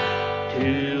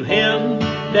To him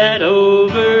that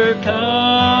overcometh,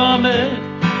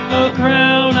 a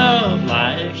crown of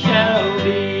life shall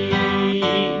be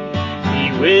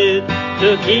with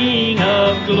the King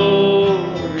of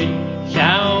glory,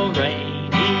 shall reign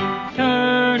eternally.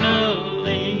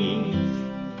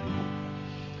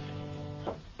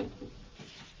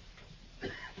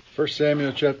 1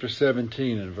 Samuel chapter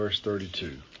 17 and verse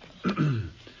 32.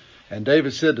 And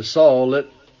David said to Saul, let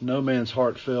no man's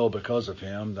heart fail because of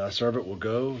him. Thy servant will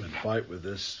go and fight with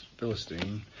this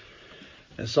Philistine.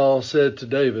 And Saul said to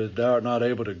David, thou art not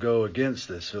able to go against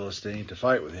this Philistine to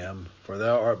fight with him, for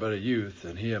thou art but a youth,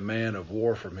 and he a man of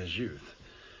war from his youth.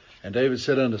 And David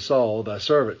said unto Saul, thy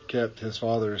servant kept his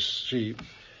father's sheep,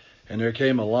 and there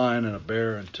came a lion and a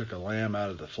bear and took a lamb out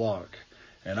of the flock.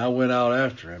 And I went out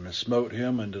after him and smote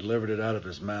him and delivered it out of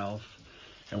his mouth.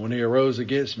 And when he arose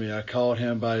against me, I caught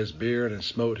him by his beard and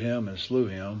smote him and slew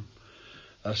him.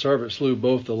 Thy servant slew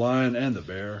both the lion and the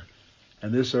bear.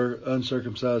 And this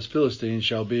uncircumcised Philistine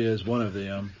shall be as one of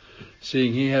them,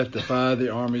 seeing he hath defied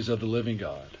the armies of the living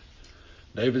God.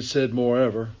 David said,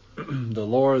 moreover, the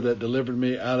Lord that delivered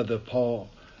me out of the paw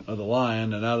of the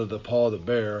lion and out of the paw of the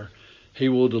bear, he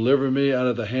will deliver me out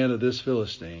of the hand of this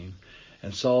Philistine.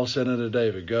 And Saul said unto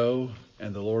David, go,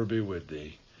 and the Lord be with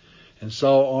thee. And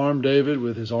Saul armed David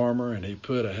with his armor, and he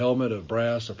put a helmet of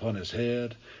brass upon his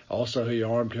head. Also he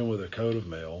armed him with a coat of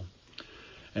mail.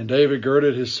 And David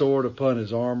girded his sword upon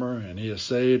his armor, and he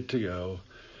essayed to go,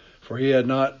 for he had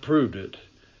not proved it.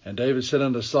 And David said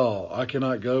unto Saul, I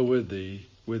cannot go with thee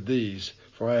with these,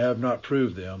 for I have not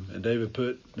proved them. And David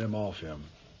put them off him.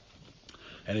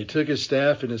 And he took his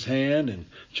staff in his hand, and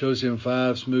chose him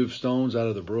 5 smooth stones out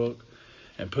of the brook,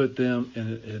 and put them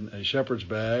in a shepherd's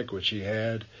bag which he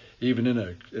had, even in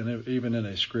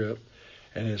a scrip.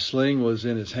 And his sling was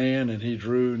in his hand, and he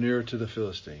drew near to the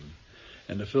Philistine.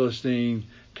 And the Philistine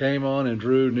came on and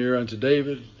drew near unto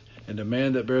David, and the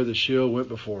man that bare the shield went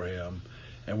before him.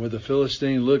 And when the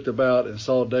Philistine looked about and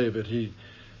saw David, he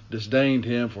disdained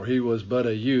him, for he was but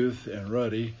a youth, and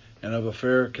ruddy, and of a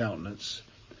fair countenance.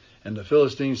 And the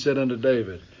Philistine said unto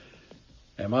David,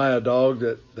 am I a dog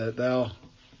that thou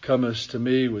comest to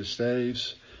me with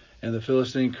staves? And the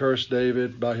Philistine cursed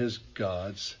David by his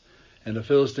gods. And the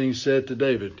Philistine said to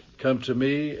David, come to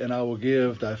me, and I will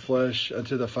give thy flesh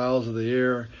unto the fowls of the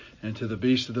air, and to the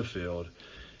beasts of the field.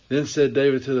 Then said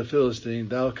David to the Philistine,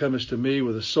 thou comest to me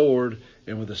with a sword,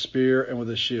 and with a spear, and with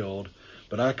a shield.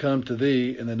 But I come to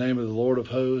thee in the name of the Lord of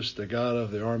hosts, the God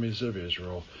of the armies of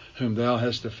Israel, whom thou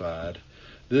hast defied.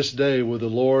 This day will the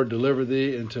Lord deliver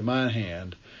thee into mine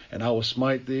hand, and I will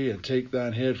smite thee, and take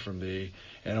thine head from thee,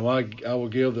 and I will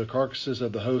give the carcasses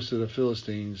of the host of the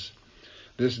Philistines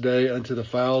this day unto the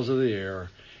fowls of the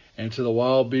air, and to the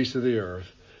wild beasts of the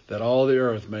earth, that all the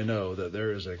earth may know that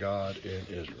there is a God in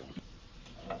Israel.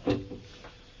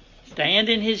 Stand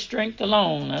in his strength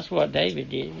alone. That's what David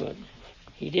did, but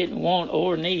he didn't want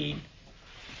or need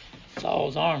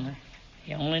Saul's armor.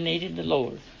 He only needed the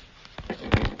Lord.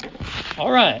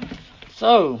 All right.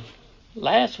 So,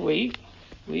 last week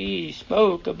we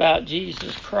spoke about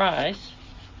Jesus Christ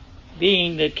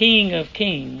being the King of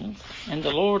Kings and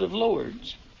the Lord of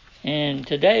Lords. And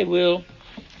today will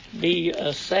be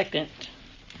a second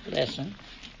lesson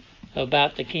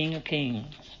about the King of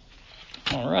Kings.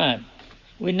 All right.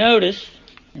 We notice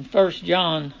in 1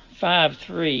 John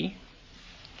 5:3.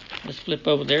 Let's flip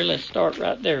over there. Let's start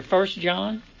right there. 1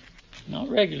 John, not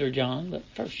regular John, but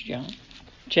 1 John,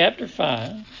 chapter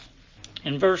 5,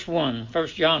 and verse 1. 1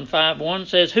 John 5:1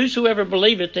 says, whosoever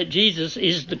believeth that Jesus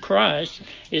is the Christ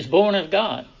is born of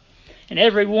God. And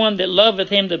every one that loveth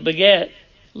him that begat,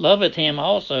 loveth him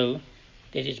also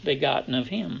that is begotten of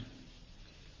him.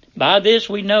 By this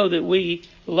we know that we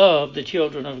love the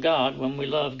children of God, when we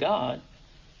love God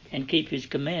and keep his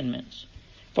commandments.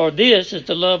 For this is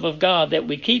the love of God, that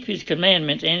we keep his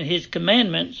commandments, and his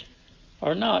commandments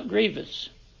are not grievous.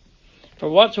 For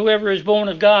whatsoever is born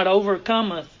of God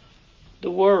overcometh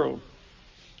the world.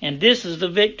 And this is the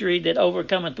victory that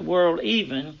overcometh the world,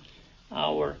 even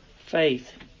our faith.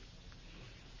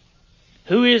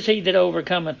 Who is he that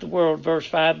overcometh the world? Verse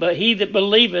 5, but he that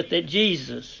believeth that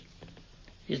Jesus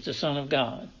is the Son of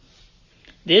God.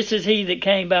 This is he that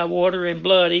came by water and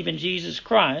blood, even Jesus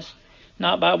Christ,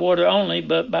 not by water only,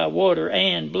 but by water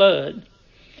and blood.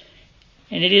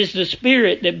 And it is the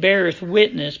Spirit that beareth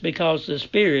witness, because the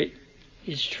Spirit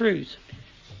is truth.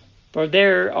 For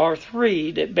there are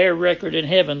 3 that bear record in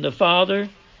heaven, the Father,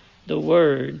 the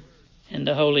Word, and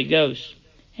the Holy Ghost.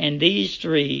 And these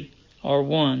 3 are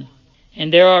one.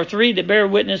 And there are 3 that bear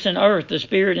witness in earth, the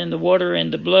Spirit and the water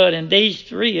and the blood, and these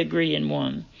 3 agree in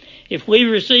one. If we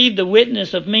receive the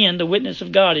witness of men, the witness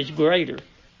of God is greater.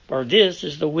 For this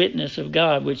is the witness of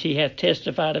God, which he hath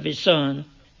testified of his Son,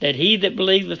 that he that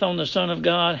believeth on the Son of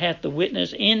God hath the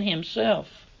witness in himself.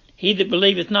 He that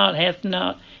believeth not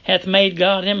hath made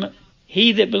God him.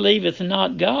 He that believeth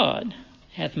not God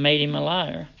hath made him a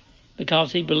liar,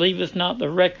 because he believeth not the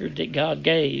record that God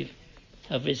gave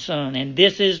of his Son. And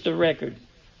this is the record,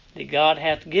 that God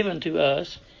hath given to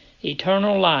us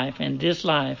eternal life, and this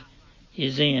life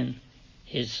is in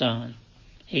his Son.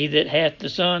 He that hath the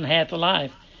Son hath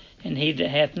life, and he that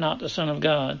hath not the Son of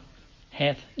God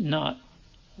hath not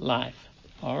life.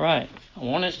 All right. I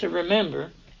want us to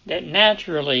remember that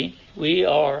naturally we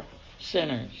are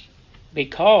sinners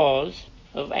because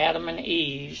of Adam and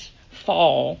Eve's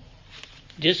fall,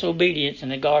 disobedience in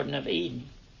the Garden of Eden.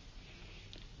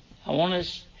 I want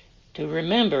us to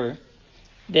remember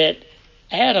that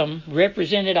Adam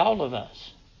represented all of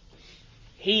us.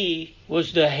 He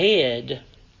was the head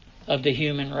of the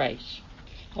human race.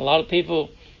 A lot of people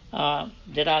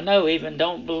that I know even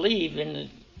don't believe in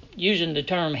using the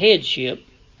term headship,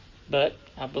 but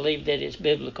I believe that it's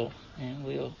biblical, and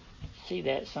we'll see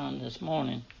that some this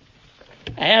morning.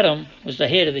 Adam was the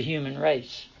head of the human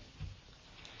race.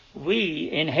 We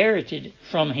inherited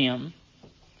from him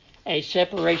a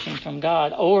separation from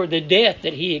God, or the death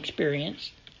that he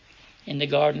experienced in the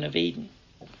Garden of Eden.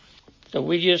 So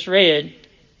we just read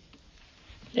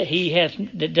that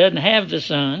that doesn't have the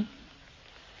Son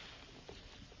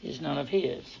is none of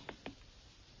his.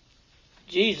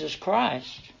 Jesus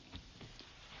Christ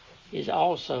is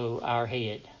also our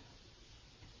head.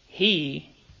 He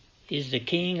is the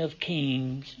King of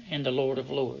kings and the Lord of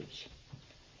lords.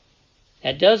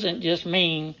 That doesn't just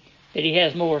mean that he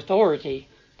has more authority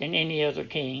than any other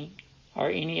king or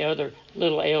any other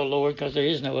little L Lord, because there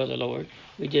is no other Lord.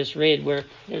 We just read where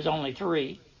there's only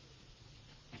three,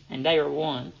 and they are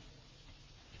one.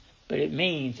 But it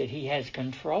means that he has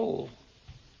control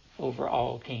over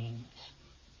all kings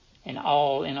and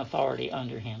all in authority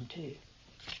under him too.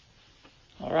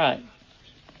 All right.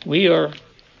 We are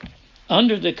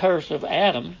under the curse of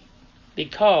Adam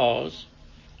because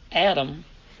Adam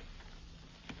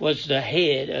was the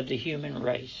head of the human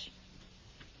race.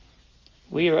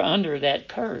 We are under that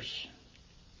curse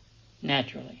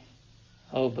naturally.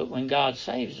 Oh, but when God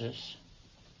saves us,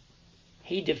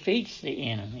 he defeats the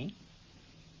enemy.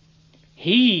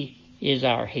 He is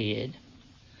our head.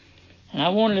 And I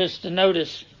wanted us to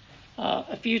notice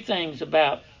a few things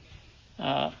about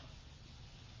our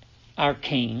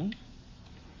king.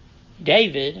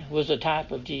 David was a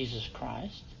type of Jesus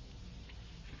Christ.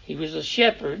 He was a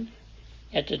shepherd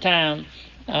at the time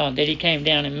that he came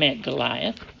down and met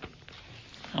Goliath.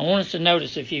 I want us to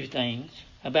notice a few things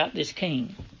about this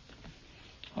king.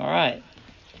 All right.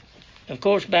 Of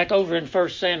course, back over in 1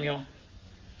 Samuel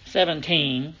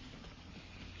 17,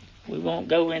 we won't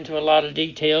go into a lot of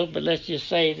detail, but let's just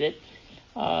say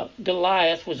that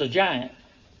Goliath was a giant.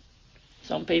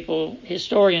 Some people,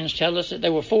 historians, tell us that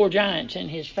there were 4 giants in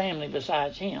his family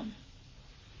besides him,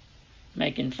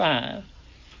 making 5.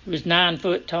 He was 9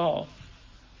 foot tall,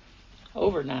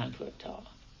 over 9 foot tall.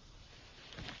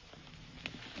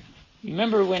 You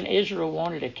remember when Israel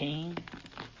wanted a king?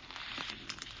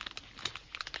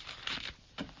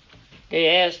 They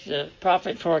asked the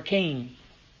prophet for a king.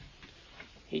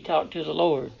 He talked to the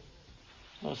Lord.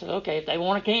 The Lord said, okay, if they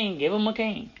want a king, give them a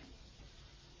king.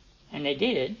 And they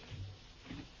did.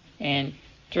 And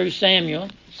through Samuel,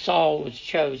 Saul was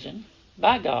chosen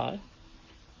by God.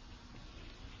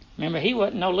 Remember, he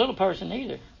wasn't no little person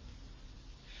either.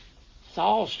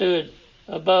 Saul stood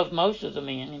above most of the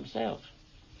men himself.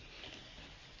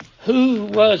 Who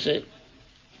was it?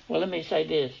 Well, let me say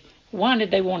this. Why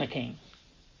did they want a king?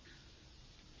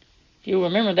 If you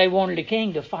remember, they wanted a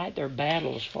king to fight their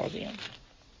battles for them,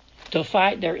 to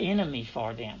fight their enemy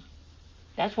for them.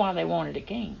 That's why they wanted a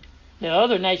king. The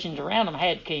other nations around them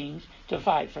had kings to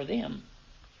fight for them.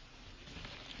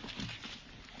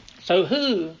 So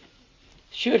who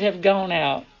should have gone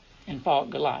out and fought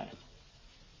Goliath?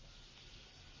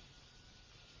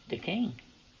 The king.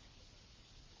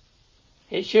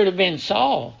 It should have been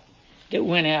Saul that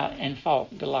went out and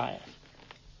fought Goliath.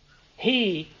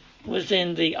 He was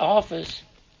in the office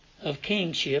of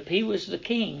kingship. He was the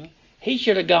king. He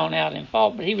should have gone out and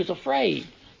fought, but he was afraid.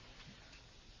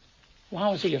 Why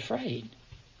was he afraid?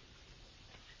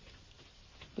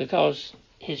 Because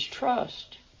his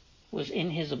trust was in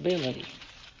his ability.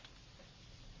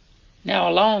 Now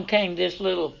along came this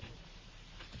little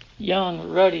young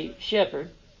ruddy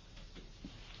shepherd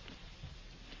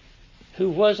who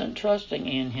wasn't trusting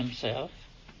in himself,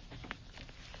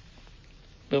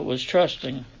 but was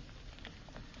trusting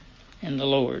in the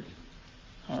Lord.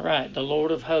 All right, the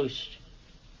Lord of hosts.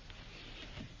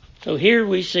 So here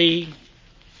we see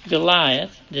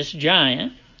Goliath, this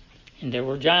giant, and there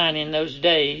were giants in those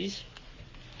days.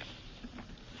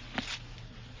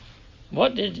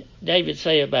 What did David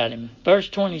say about him? Verse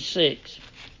 26.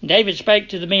 David spake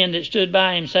to the men that stood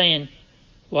by him, saying,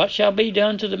 What shall be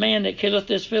done to the man that killeth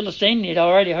this Philistine? He'd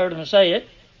already heard him say it.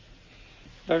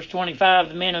 Verse 25,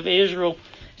 the men of Israel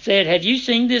said, Have you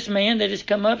seen this man that is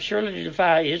come up? Surely to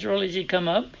defy Israel is he come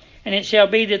up. And it shall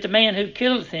be that the man who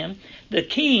killeth him, the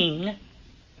king,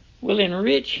 will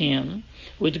enrich him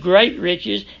with great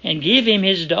riches, and give him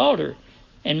his daughter,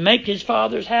 and make his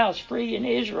father's house free in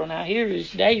Israel. Now here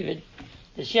is David,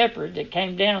 the shepherd, that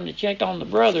came down to check on the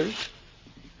brothers.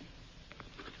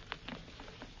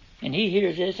 And he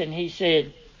hears this, and he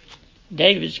said,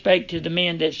 David spake to the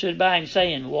men that stood by him,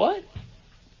 saying, What?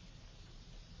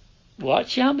 What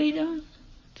shall be done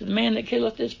to the man that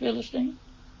killeth this Philistine?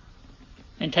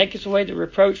 And taketh away the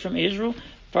reproach from Israel?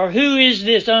 For who is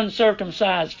this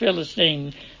uncircumcised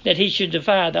Philistine that he should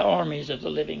defy the armies of the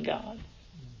living God?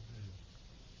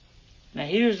 Now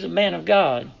here's the man of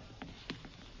God.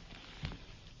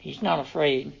 He's not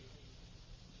afraid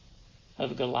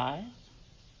of Goliath.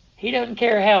 He doesn't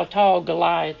care how tall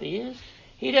Goliath is.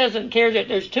 He doesn't care that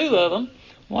there's two of them.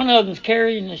 One of them's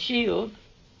carrying the shield.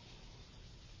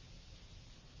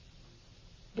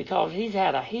 Because he's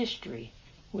had a history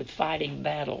with fighting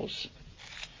battles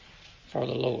for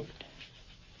the Lord.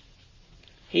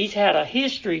 He's had a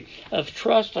history of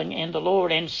trusting in the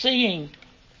Lord and seeing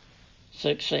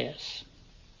success.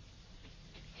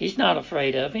 He's not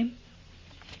afraid of him.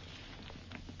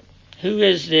 Who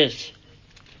is this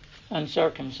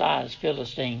uncircumcised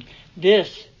Philistine?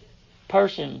 This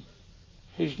person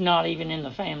who's not even in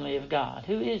the family of God.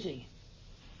 Who is he?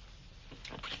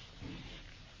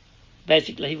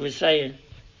 Basically, he was saying,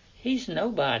 he's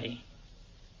nobody.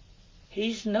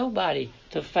 He's nobody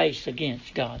to face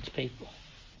against God's people.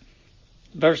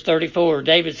 Verse 34,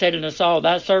 David said unto Saul,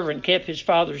 Thy servant kept his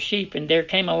father's sheep, and there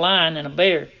came a lion and a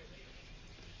bear,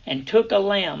 and took a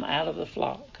lamb out of the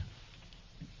flock.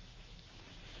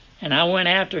 And I went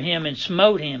after him and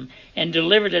smote him, and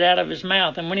delivered it out of his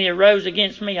mouth. And when he arose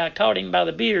against me, I caught him by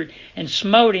the beard, and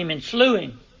smote him, and slew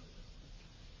him.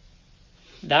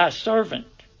 Thy servant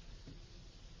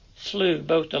slew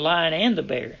both the lion and the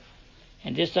bear.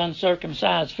 And this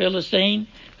uncircumcised Philistine,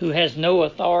 who has no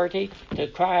authority to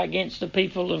cry against the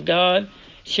people of God,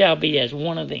 shall be as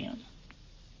one of them,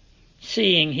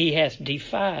 seeing he hath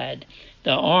defied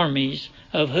the armies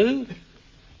of who?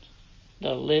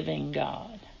 The living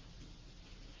God.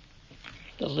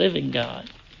 The living God.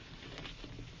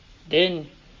 Then,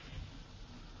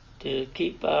 to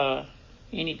keep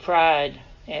any pride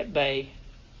at bay,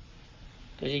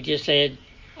 because he just said,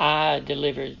 I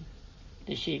delivered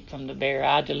the sheep from the bear.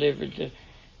 I delivered the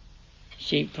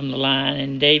sheep from the lion.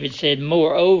 And David said,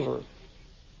 moreover,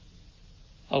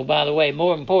 oh, by the way,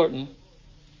 more important,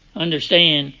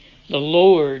 understand the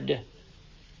Lord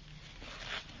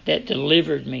that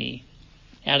delivered me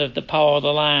out of the paw of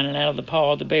the lion and out of the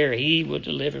paw of the bear, he will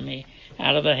deliver me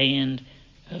out of the hand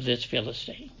of this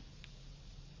Philistine.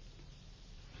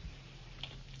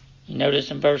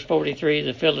 Notice in verse 43,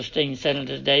 the Philistine said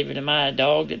unto David, Am I a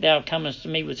dog that thou comest to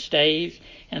me with staves?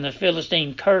 And the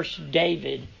Philistine cursed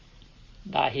David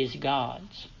by his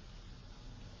gods.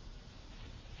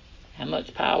 How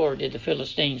much power did the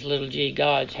Philistines' little g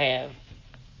gods have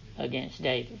against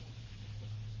David?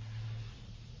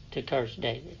 To curse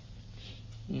David?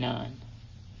 None.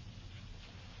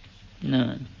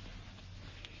 None.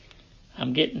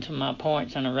 I'm getting to my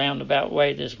points in a roundabout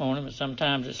way this morning, but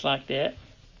sometimes it's like that.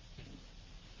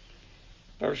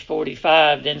 Verse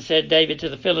 45, Then said David to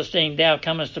the Philistine, Thou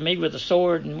comest to me with a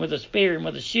sword and with a spear and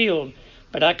with a shield,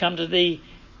 but I come to thee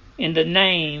in the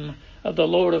name of the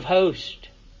Lord of hosts.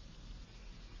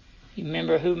 You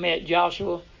remember who met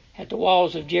Joshua at the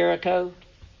walls of Jericho?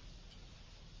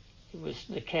 It was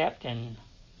the captain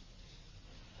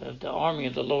of the army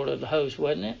of the Lord of the hosts,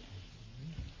 wasn't it?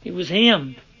 It was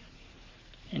him.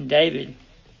 And David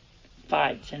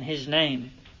fights in his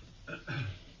name.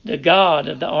 The God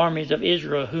of the armies of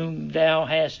Israel, whom thou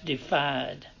hast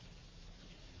defied.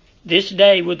 This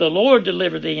day will the Lord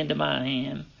deliver thee into my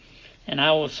hand, and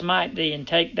I will smite thee and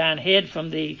take thine head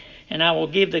from thee, and I will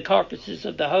give the carcasses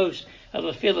of the host of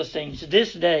the Philistines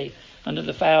this day unto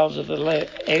the fowls of the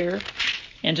air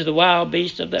and to the wild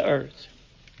beasts of the earth.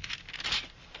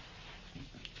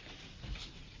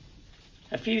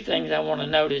 A few things I want to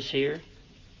notice here.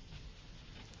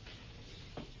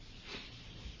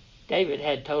 David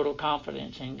had total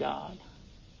confidence in God.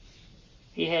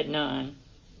 He had none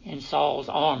in Saul's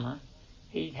armor,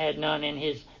 He had none in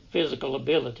his physical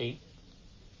ability,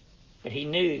 but he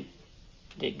knew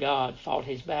that God fought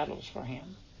his battles for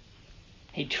him.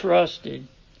 He trusted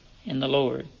in the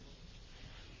Lord.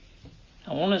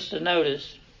 I want us to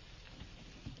notice,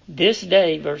 this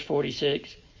day, verse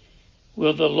 46,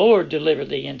 will the Lord deliver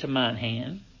thee into mine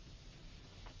hand,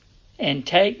 and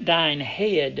take thine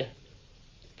head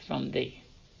from thee.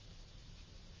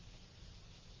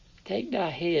 Take thy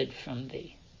head from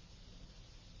thee.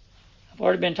 I've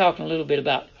already been talking a little bit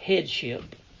about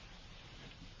headship.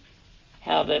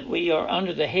 How that we are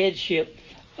under the headship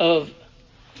of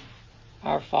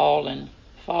our fallen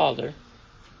father,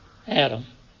 Adam.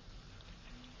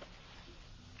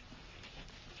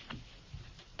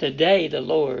 Today the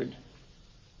Lord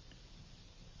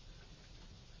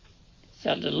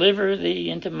shall deliver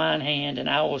thee into mine hand, and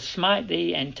I will smite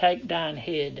thee and take thine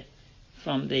head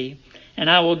from thee. And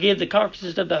I will give the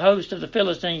carcasses of the host of the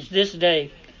Philistines this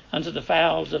day unto the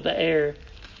fowls of the air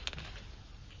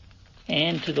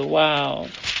and to the wild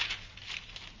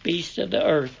beasts of the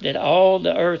earth, that all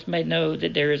the earth may know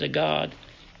that there is a God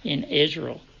in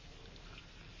Israel.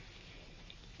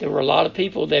 There were a lot of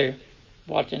people there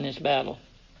watching this battle.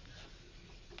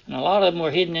 And a lot of them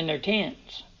were hidden in their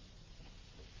tents.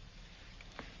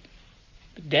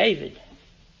 But David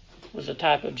was a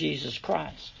type of Jesus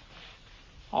Christ.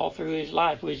 All through his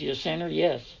life, was he a sinner?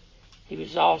 Yes. He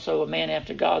was also a man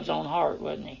after God's own heart,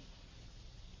 wasn't he?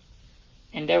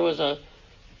 And there was a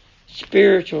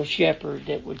spiritual shepherd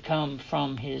that would come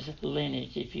from his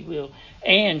lineage, if you will,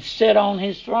 and sit on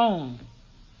his throne.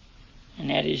 And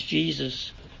that is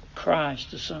Jesus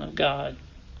Christ, the Son of God.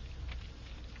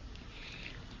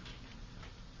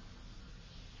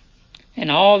 And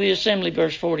all the assembly,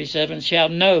 verse 47, shall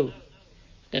know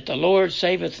that the Lord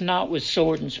saveth not with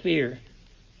sword and spear,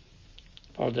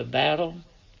 for the battle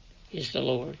is the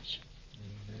Lord's.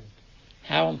 Amen.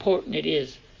 How important it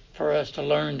is for us to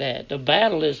learn that. The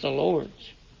battle is the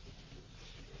Lord's.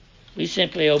 We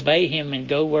simply obey him and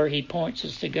go where he points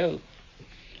us to go.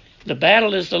 The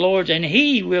battle is the Lord's, and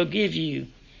he will give you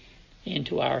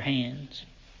into our hands.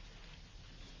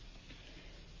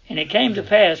 And it came to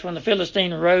pass, when the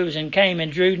Philistine arose and came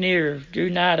and drew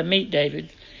nigh to meet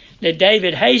David, that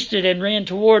David hasted and ran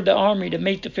toward the army to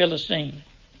meet the Philistine.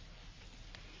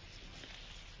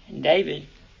 And David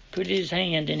put his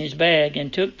hand in his bag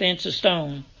and took thence a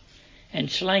stone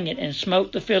and slang it and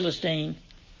smote the Philistine.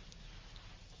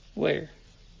 Where?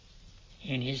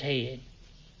 In his head.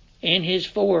 In his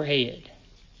forehead.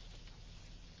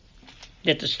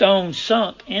 That the stone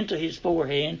sunk into his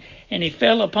forehead, and he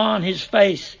fell upon his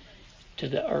face to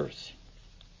the earth.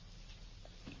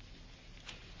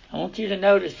 I want you to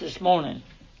notice this morning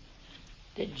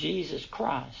that Jesus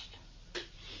Christ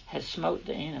has smote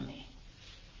the enemy.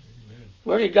 Amen.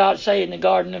 Where did God say in the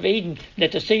Garden of Eden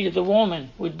that the seed of the woman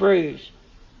would bruise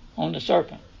on the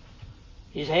serpent?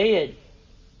 His head.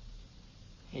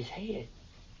 His head.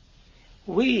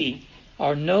 We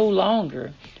are no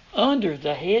longer under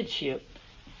the headship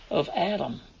of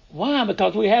Adam. Why?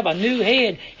 Because we have a new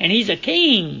head, and he's a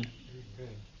king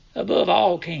above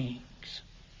all kings.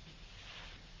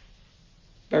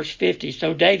 Verse 50,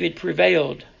 so David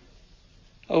prevailed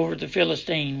over the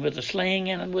Philistine with a sling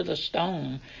and with a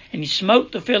stone, and he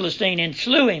smote the Philistine and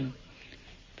slew him.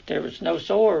 But there was no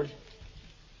sword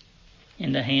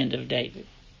in the hand of David,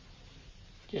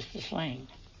 just a sling.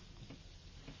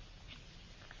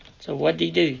 So what did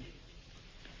he do?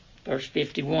 Verse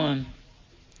 51,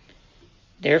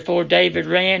 therefore David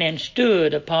ran and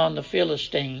stood upon the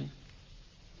Philistine,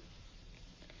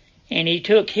 and he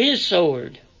took his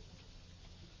sword,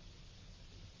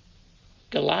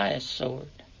 Goliath's sword,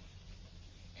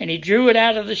 and he drew it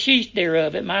out of the sheath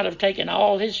thereof. It might have taken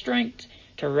all his strength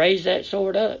to raise that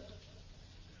sword up.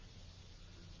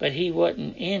 But he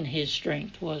wasn't in his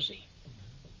strength, was he?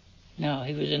 No,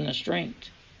 he was in the strength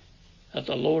of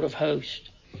the Lord of hosts.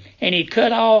 And he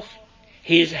cut off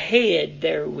his head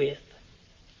therewith.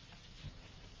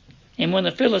 And when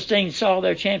the Philistines saw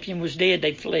their champion was dead,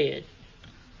 they fled.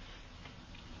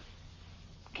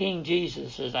 King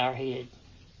Jesus is our head.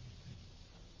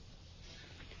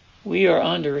 We are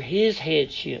under his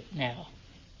headship now.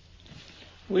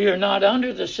 We are not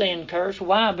under the sin curse.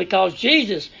 Why? Because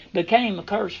Jesus became a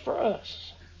curse for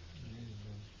us.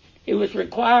 It was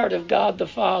required of God the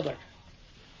Father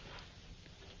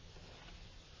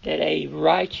that a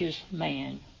righteous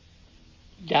man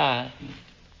die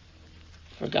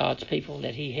for God's people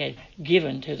that he had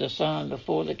given to the Son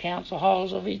before the council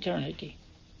halls of eternity.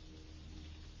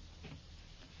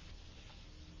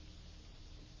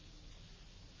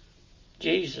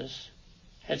 Jesus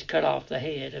has cut off the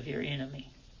head of your enemy.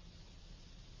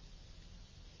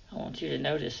 I want you to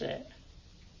notice that.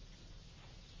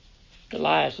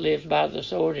 Goliath lived by the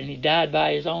sword, and he died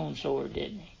by his own sword,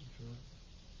 didn't he?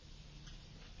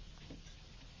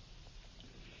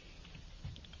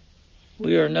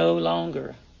 We are no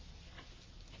longer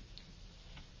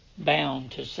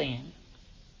bound to sin.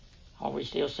 Are we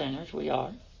still sinners? We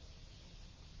are.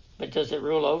 But does it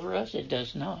rule over us? It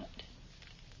does not.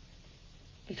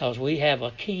 Because we have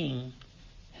a king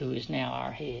who is now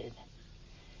our head.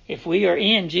 If we are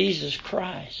in Jesus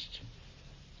Christ,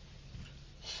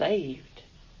 saved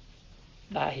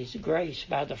by His grace,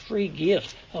 by the free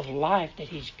gift of life that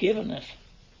He's given us,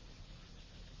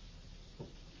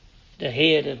 the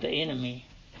head of the enemy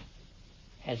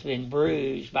has been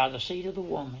bruised by the seed of the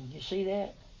woman. You see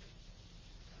that?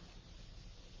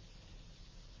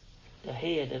 The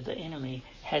head of the enemy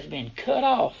has been cut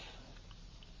off.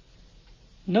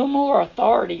 No more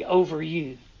authority over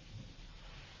you.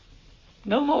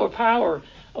 No more power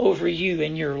over you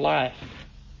in your life.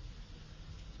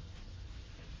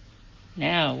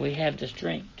 Now we have the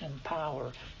strength and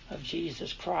power of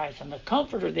Jesus Christ and the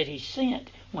comforter that He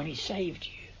sent when He saved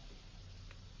you.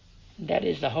 And that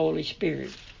is the Holy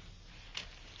Spirit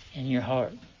in your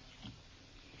heart.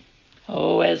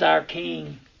 Oh, as our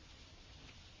King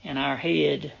and our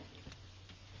head,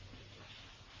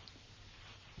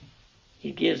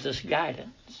 He gives us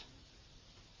guidance.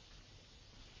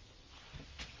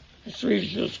 Let's read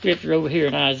a little scripture over here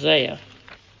in Isaiah.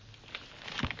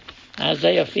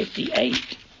 Isaiah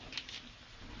 58.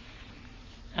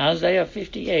 Isaiah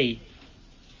 58.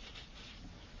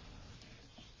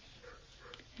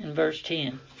 In verse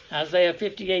 10. Isaiah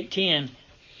 58:10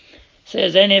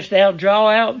 says, "And if thou draw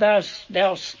out thy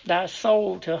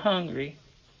soul to the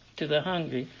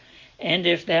hungry, and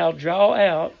if thou draw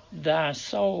out thy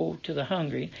soul to the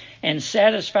hungry, and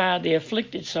satisfy the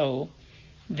afflicted soul,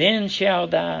 then shall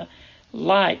thy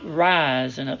light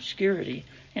rise in obscurity,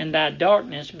 and thy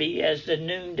darkness be as the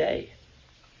noonday.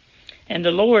 And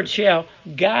the Lord shall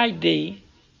guide thee,"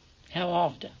 how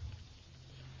often?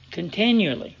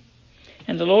 Continually.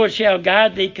 "And the Lord shall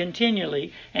guide thee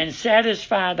continually, and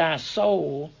satisfy thy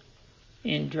soul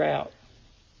in drought."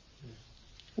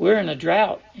 We're in a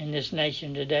drought in this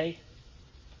nation today,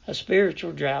 a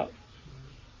spiritual drought.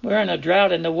 We're in a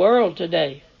drought in the world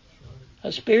today,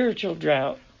 a spiritual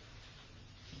drought.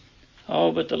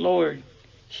 Oh, but the Lord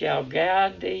shall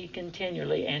guide thee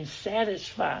continually and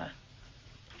satisfy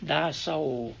thy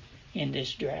soul in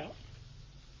this drought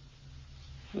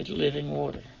with living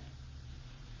water.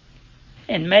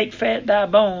 "And make fat thy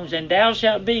bones, and thou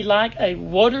shalt be like a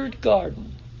watered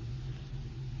garden,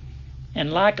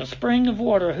 and like a spring of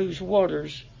water whose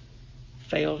waters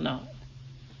fail not."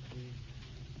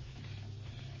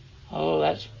 Oh,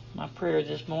 that's my prayer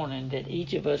this morning, that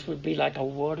each of us would be like a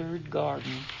watered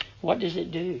garden. What does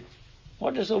it do?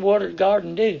 What does a watered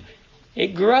garden do?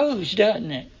 It grows,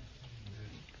 doesn't it?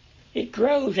 It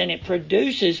grows and it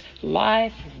produces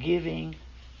life-giving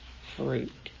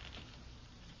fruit.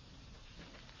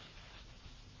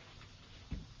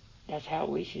 That's how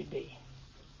we should be.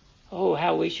 Oh,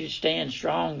 how we should stand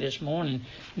strong this morning,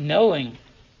 knowing,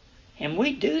 and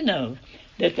we do know,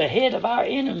 that the head of our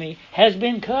enemy has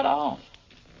been cut off.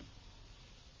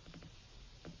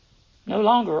 No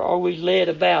longer are we led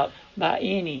about by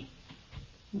any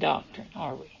doctrine,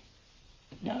 are we?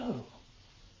 No.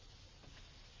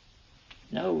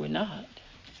 No, we're not.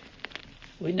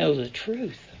 We know the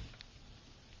truth.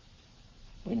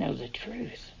 We know the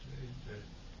truth.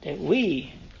 That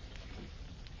we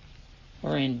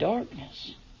were in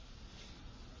darkness,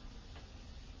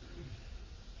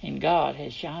 and God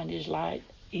has shined His light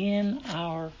in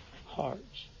our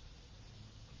hearts.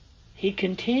 He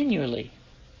continually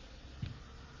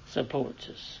supports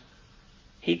us.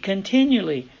 He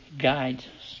continually guides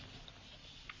us.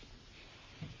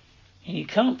 And He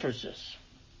comforts us.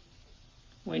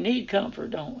 We need comfort,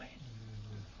 don't we?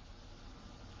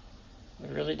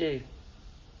 We really do.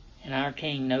 And our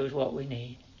King knows what we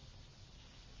need.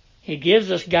 He gives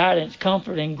us guidance,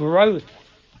 comfort, and growth.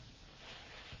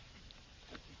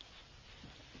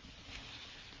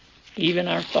 Even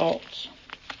our thoughts,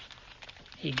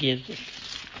 He gives us.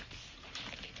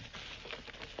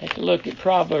 Take a look at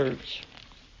Proverbs.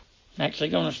 I'm actually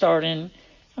going to start in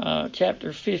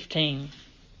chapter 15,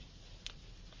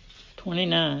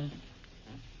 29.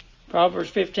 Proverbs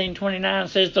 15:29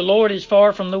 says, "The Lord is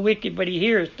far from the wicked, but He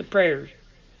heareth the prayers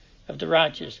of the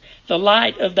righteous. The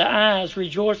light of the eyes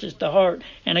rejoiceth the heart,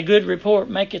 and a good report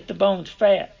maketh the bones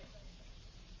fat.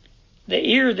 The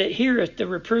ear that heareth the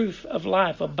reproof of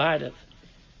life abideth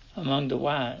among the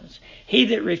wise. He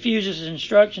that refuses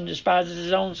instruction despises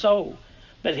his own soul,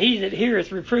 but he that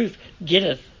heareth reproof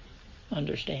getteth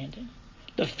understanding.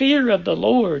 The fear of the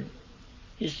Lord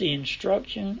is the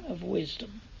instruction of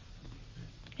wisdom,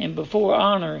 and before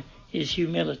honor is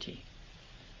humility.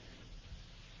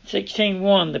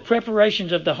 16:1, the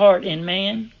preparations of the heart in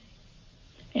man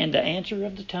and the answer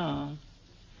of the tongue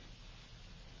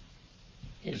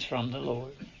is from the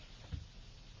Lord.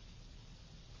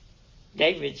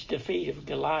 David's defeat of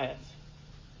Goliath,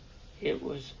 it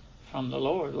was from the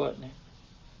Lord, wasn't it?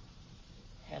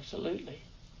 Absolutely.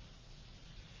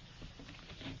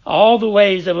 All the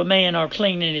ways of a man are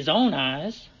clean in his own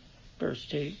eyes, verse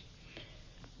 2,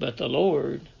 but the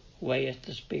Lord weigheth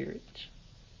the spirits.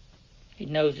 He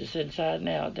knows us inside and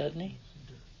out, doesn't he?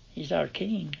 He's our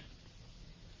King.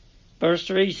 Verse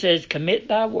 3 says, commit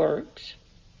thy works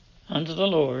unto the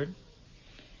Lord,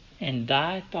 and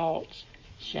thy thoughts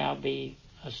shall be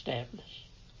established.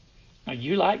 Are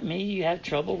you like me? You have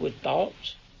trouble with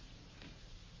thoughts?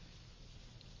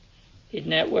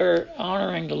 Isn't that where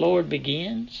honoring the Lord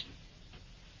begins?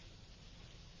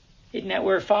 Isn't that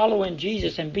where following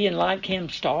Jesus and being like Him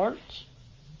starts?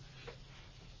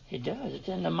 It does. It's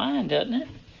in the mind, doesn't it?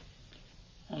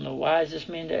 One of the wisest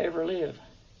men to ever live.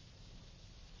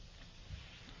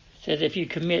 It says, if you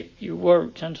commit your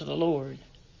works unto the Lord,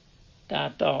 thy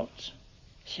thoughts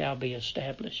shall be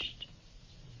established.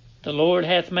 The Lord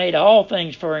hath made all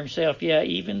things for himself, yea,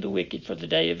 even the wicked for the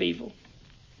day of evil.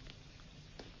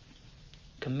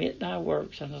 Commit thy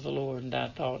works unto the Lord, and thy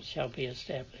thoughts shall be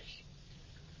established.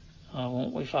 Oh,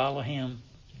 won't we follow Him?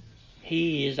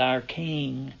 He is our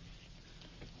King.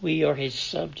 We are His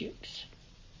subjects.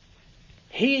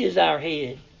 He is our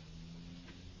head.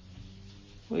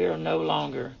 We are no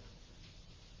longer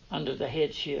under the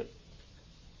headship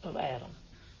of Adam.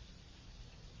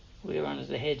 We are under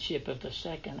the headship of the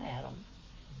second Adam.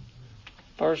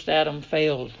 First Adam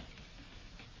failed.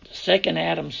 The second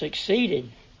Adam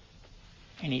succeeded,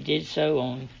 and he did so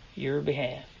on your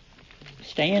behalf.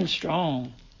 Stand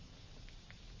strong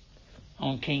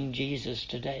on King Jesus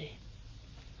today,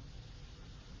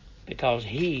 because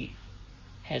He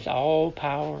has all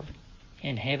power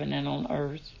in heaven and on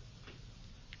earth,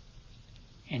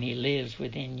 and He lives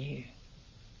within you.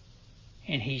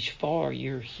 And He's for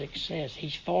your success.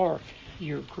 He's for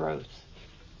your growth.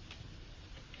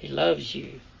 He loves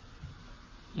you.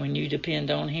 When you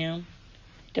depend on Him,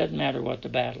 it doesn't matter what the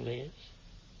battle is.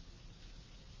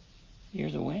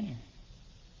 You're the winner.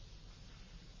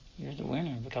 You're the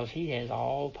winner because He has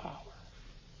all power,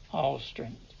 all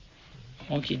strength.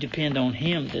 Won't you depend on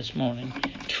Him this morning?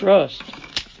 Trust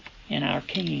in our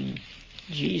King,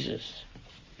 Jesus.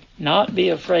 Not be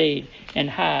afraid and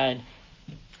hide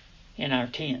in our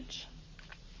tents,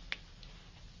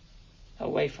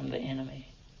 away from the enemy.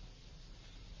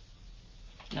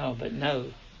 No, but know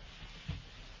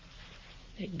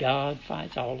that God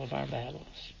fights all of our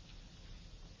battles.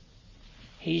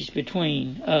 He's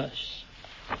between us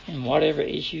and whatever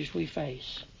issues we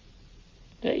face.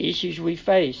 The issues we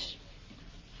face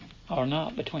are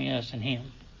not between us and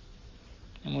Him,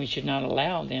 and we should not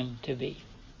allow them to be.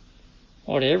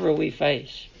 Whatever we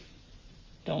face,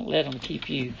 don't let them keep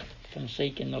you from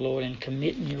seeking the Lord and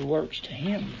committing your works to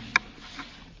Him.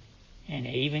 And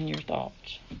even your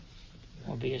thoughts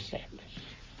will be established.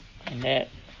 And that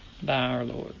by our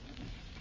Lord.